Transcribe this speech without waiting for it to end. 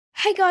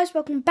Hey guys,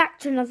 welcome back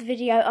to another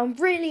video. I'm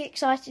really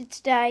excited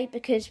today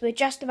because we're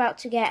just about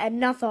to get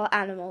another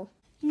animal.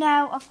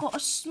 Now, I've got a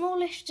small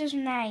list of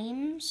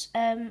names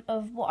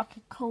of what I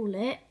could call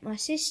it. My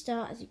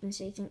sister, as you can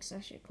see, thinks I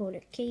should call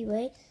it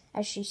Kiwi,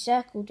 as she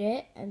circled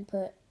it and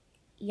put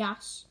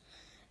yes.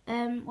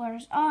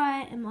 Whereas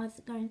I am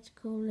either going to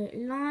call it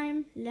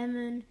Lime,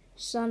 Lemon,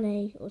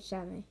 Sunny or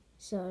Sammy.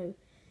 So,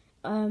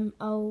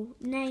 I'll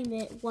name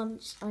it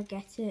once I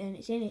get it and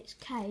it's in its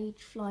cage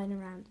flying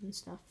around and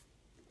stuff.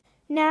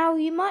 Now,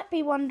 you might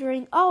be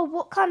wondering, oh,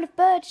 what kind of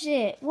bird is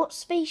it? What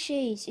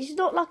species? It's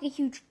not like a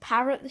huge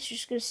parrot that's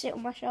just going to sit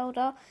on my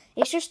shoulder.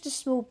 It's just a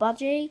small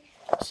budgie,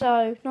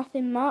 so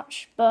nothing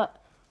much,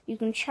 but you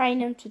can train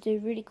them to do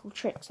really cool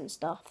tricks and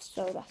stuff,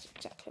 so that's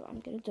exactly what I'm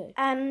going to do.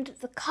 And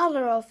the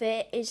colour of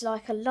it is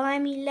like a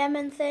limey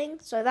lemon thing,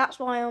 so that's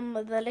why on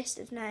the list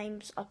of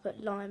names I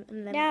put lime and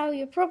lemon. Now,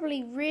 you're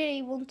probably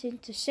really wanting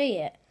to see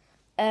it.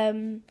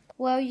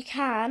 Well, you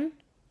can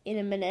in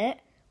a minute.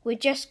 We're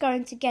just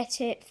going to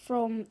get it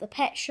from the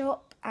pet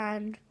shop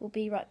and we'll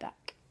be right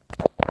back.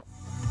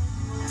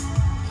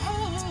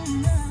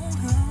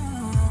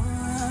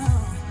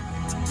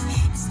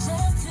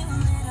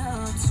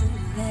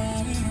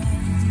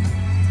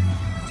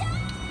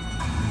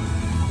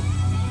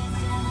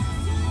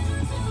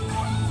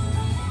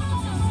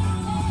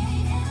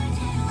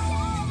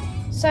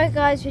 So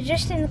guys, we're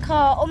just in the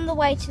car on the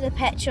way to the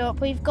pet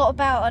shop. We've got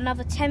about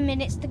another 10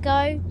 minutes to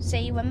go. See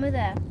you when we're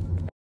there.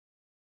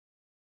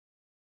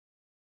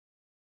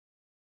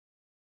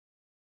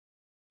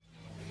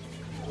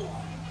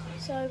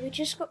 So we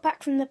just got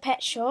back from the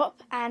pet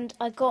shop and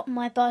I got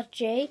my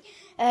budgie.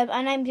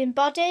 I named him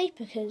Buddy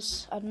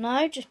because, I don't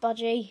know, just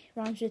budgie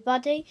rhymes with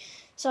buddy.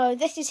 So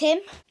this is him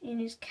in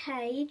his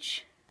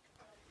cage.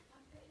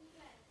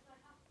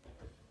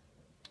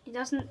 He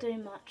doesn't do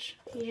much.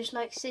 He just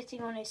likes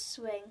sitting on his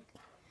swing.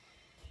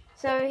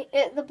 So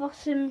at the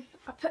bottom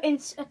I put in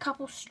a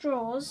couple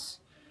straws.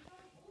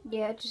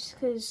 Yeah, just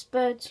because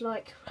birds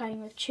like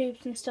playing with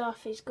tubes and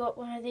stuff. He's got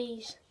one of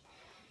these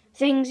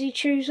things he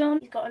chews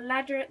on. He's got a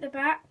ladder at the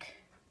back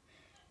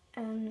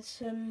and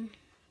some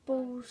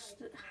balls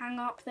that hang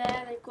up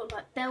there. They've got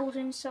like bells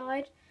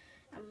inside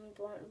and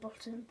one at the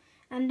bottom,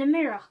 and a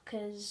mirror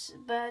because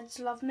birds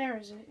love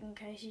mirrors, in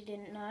case you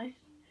didn't know.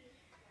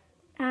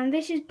 And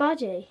this is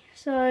Budgie.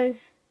 So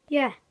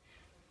yeah,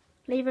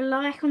 leave a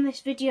like on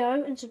this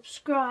video and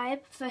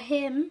subscribe for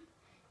him.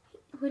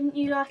 Wouldn't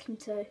you like him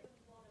to?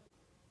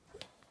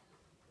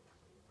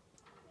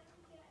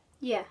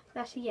 Yeah,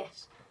 that's a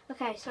yes.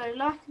 Okay, so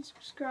like and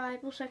subscribe,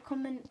 also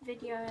comment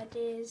video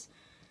ideas.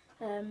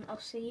 I'll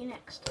see you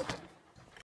next time.